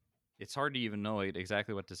 It's hard to even know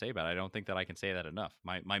exactly what to say about it. I don't think that I can say that enough.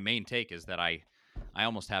 My main take is that I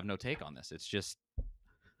almost have no take on this. It's just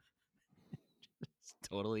it's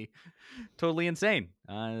totally insane.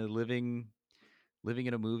 Living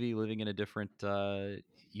in a movie, living in a different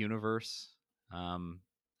universe. I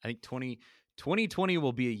think 2020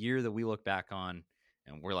 will be a year that we look back on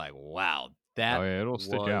and we're like, wow, oh that yeah, it'll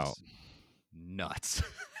stick out, was nuts.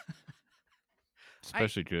 I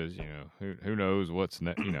especially because who knows what's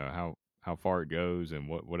how far it goes and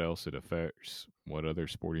what else it affects, what other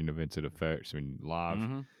sporting events it affects. I mean, live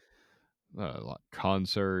mm-hmm. like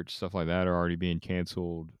concerts, stuff like that are already being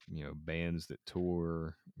canceled. Bands that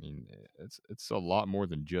tour. I mean, it's a lot more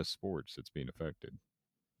than just sports that's being affected.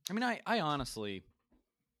 I mean, I honestly,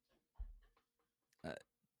 uh,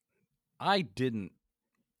 I didn't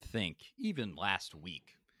think even last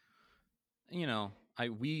week.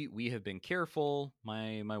 We have been careful,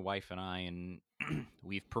 my wife and I, and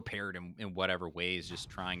we've prepared in whatever ways, just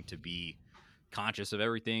trying to be conscious of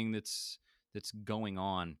everything that's going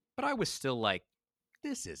on. But I was still like,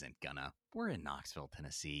 this isn't gonna. We're in Knoxville,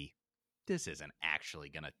 Tennessee. This isn't actually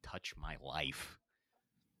gonna touch my life.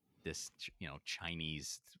 This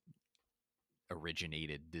Chinese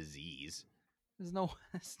originated disease. There's no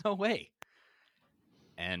way.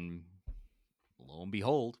 And lo and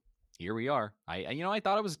behold, here we are. I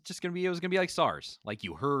thought it was gonna be like SARS. Like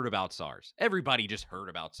you heard about SARS. Everybody just heard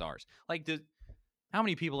about SARS. Like how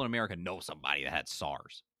many people in America know somebody that had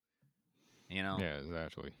SARS? You know, Yeah,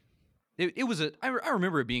 exactly. it was I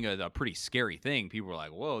remember it being a pretty scary thing. People were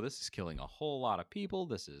like, "Whoa, this is killing a whole lot of people.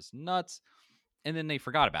 This is nuts." And then they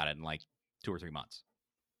forgot about it in like 2 or 3 months.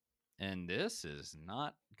 And this is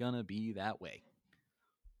not gonna be that way.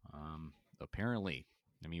 Apparently,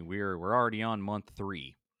 I mean we're already on month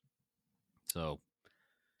 3, so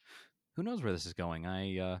who knows where this is going?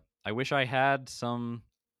 I wish I had some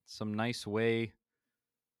nice way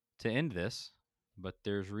to end this, but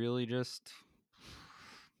there's really just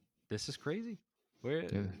this is crazy. Where? Yeah,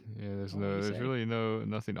 yeah. What do you There's say? really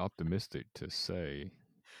nothing optimistic to say.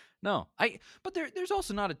 No, but there's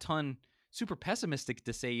also not a ton super pessimistic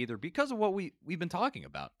to say either because of what we've been talking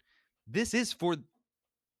about. This is for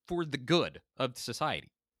the good of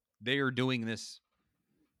society. They are doing this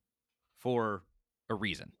for a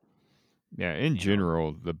reason. Yeah, in You know?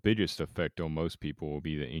 general, the biggest effect on most people will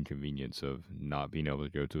be the inconvenience of not being able to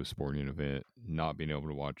go to a sporting event, not being able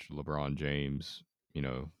to watch LeBron James, you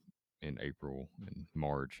know, in April and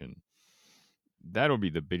March, and that'll be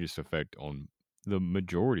the biggest effect on the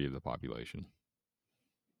majority of the population.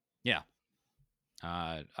 Yeah.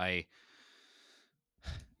 I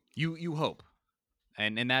you hope,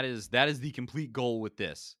 and that is the complete goal with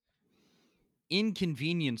this.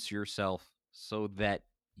 Inconvenience yourself so that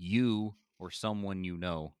you or someone you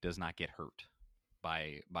know does not get hurt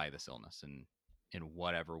by this illness and in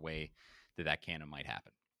whatever way that can and might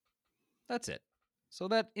happen. That's it. So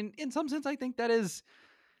that in some sense I think that is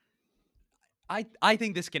I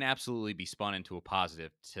think this can absolutely be spun into a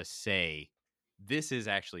positive to say this is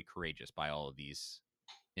actually courageous by all of these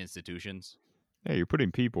institutions. Yeah, you're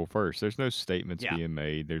putting people first. There's no statements Yeah. being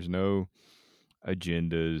made. There's no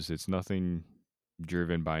agendas. It's nothing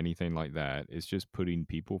driven by anything like that. It's just putting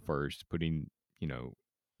people first, putting, you know,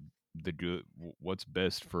 the good, what's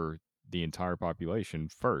best for the entire population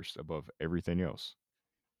first above everything else.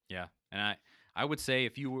 Yeah. And I would say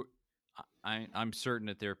if you were I'm certain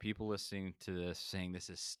that there are people listening to this saying this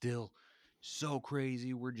is still so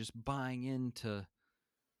crazy. We're just buying into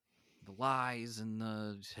the lies and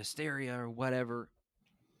the hysteria or whatever.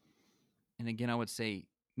 And again, I would say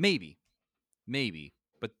maybe,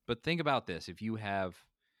 but think about this: if you have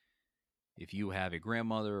a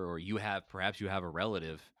grandmother or perhaps you have a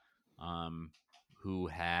relative um, who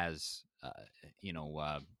has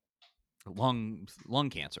lung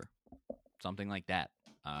cancer, something like that.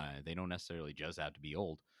 They don't necessarily just have to be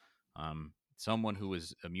old. Someone who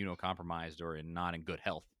is immunocompromised or not in good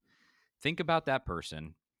health. Think about that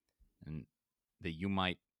person, and that you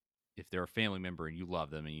might, if they're a family member and you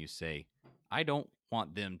love them, and you say, "I don't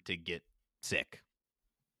want them to get sick.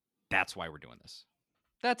 That's why we're doing this."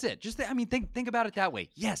 That's it. Just think about it that way.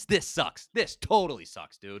 Yes, this sucks. This totally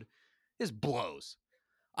sucks, dude. This blows.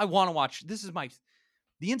 I want to watch. The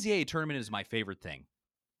NCAA tournament is my favorite thing.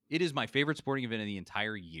 It is my favorite sporting event of the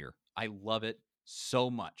entire year. I love it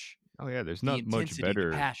so much. Oh yeah, there's The not much intensity, the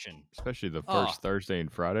better, passion. especially the Oh, first Thursday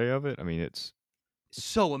and Friday of it. I mean, it's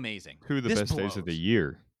so amazing. two of the This best days of the blows.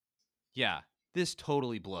 year. Yeah, this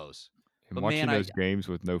totally blows. And But man, watching those games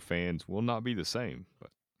with no fans will not be the same. But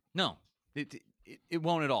no, it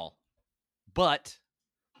won't at all. But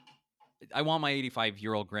I want my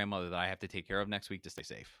 85-year-old grandmother that I have to take care of next week to stay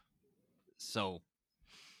safe. So,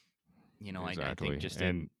 I think exactly, just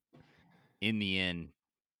and in the end,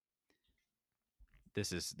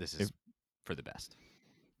 this is if for the best.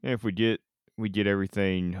 if we get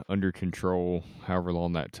everything under control, however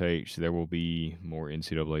long that takes, there will be more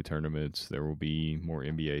NCAA tournaments. There will be more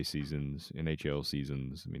NBA seasons, NHL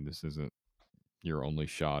seasons. I mean, this isn't your only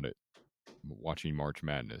shot at watching March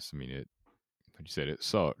Madness. I mean, like you said, it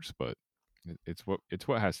sucks, but it's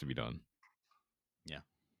what has to be done. Yeah,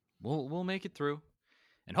 we'll make it through,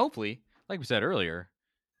 and hopefully, like we said earlier,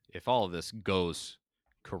 if all of this goes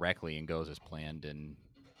correctly and goes as planned, and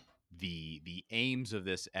the aims of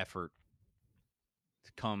this effort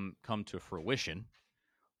come to fruition,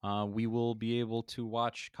 we will be able to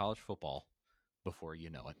watch college football before you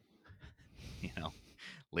know it. You know,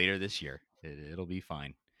 later this year, it'll be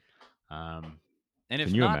fine. Um, and Can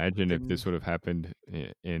if you not, imagine if then this would have happened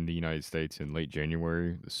in the United States in late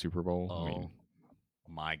January, the Super Bowl? I oh mean,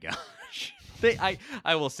 my gosh,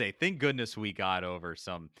 I will say, thank goodness we got over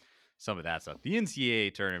some of that stuff. The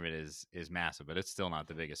NCAA tournament is massive, but it's still not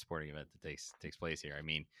the biggest sporting event that takes place here. I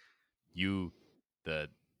mean, you the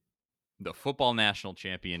the football national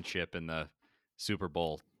championship and the Super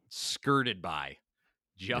Bowl skirted by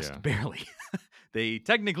yeah. just barely. They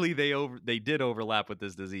did overlap with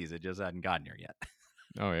this disease. It just hadn't gotten here yet.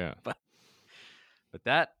 Oh yeah. but but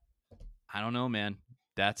that I don't know, man.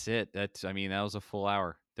 That's it. That was a full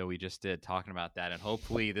hour that we just did talking about that, and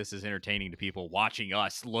hopefully this is entertaining to people watching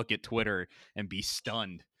us look at Twitter and be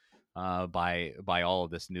stunned by all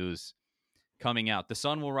of this news coming out. The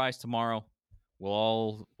sun will rise tomorrow.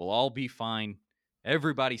 We'll all be fine.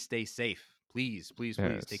 Everybody stay safe. Please, please,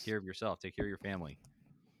 please take Yes. care of yourself. Take care of your family.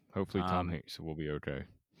 Hopefully Tom Um, Hanks will be okay.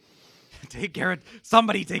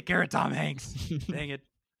 somebody take care of Tom Hanks. Dang it.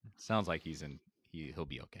 Sounds like he'll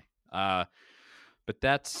be okay. But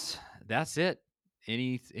that's it.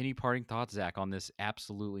 Any parting thoughts, Zach, on this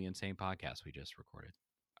absolutely insane podcast we just recorded?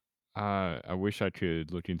 I wish I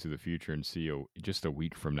could look into the future and see just a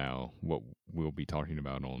week from now what we'll be talking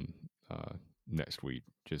about on next week,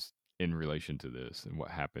 just in relation to this and what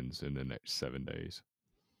happens in the next 7 days.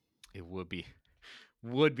 It would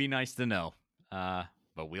be nice to know.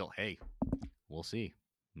 But we'll see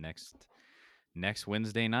next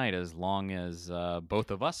Wednesday night, as long as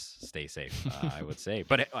both of us stay safe. I would say,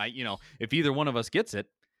 but if either one of us gets it,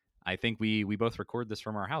 I think we both record this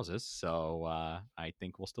from our houses, so I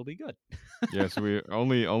think we'll still be good. Yes, we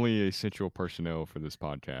only essential personnel for this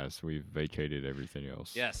podcast. We've vacated everything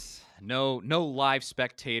else. Yes, no live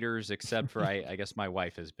spectators except for I guess my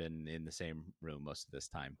wife has been in the same room most of this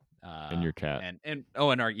time. And your cat. And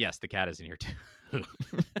our yes, the cat is in here too.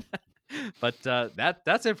 But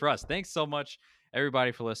that's it for us. Thanks so much,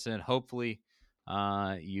 everybody, for listening. Hopefully,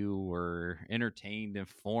 you were entertained,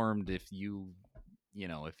 informed. If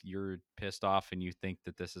if you're pissed off and you think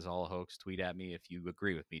that this is all a hoax, tweet at me. If you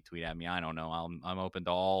agree with me, tweet at me. I don't know. I'm open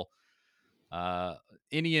to all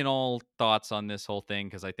any and all thoughts on this whole thing,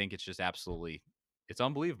 because I think it's just it's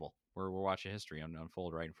unbelievable. We're watching history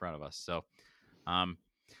unfold right in front of us. So,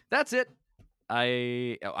 that's it.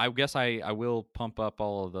 I guess I will pump up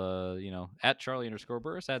all of the, at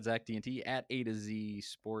Charlie_Burris, at Zach DNT, at A to Z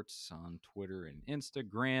Sports on Twitter and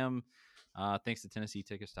Instagram. Thanks to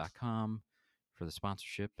TennesseeTickets.com for the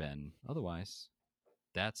sponsorship, and otherwise,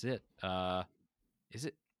 that's it. Is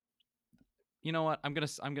it? You know what? I'm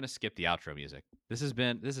gonna skip the outro music. This is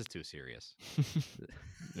too serious.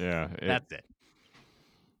 Yeah. That's it.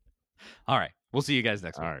 All right. We'll see you guys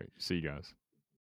next week. All right. See you guys.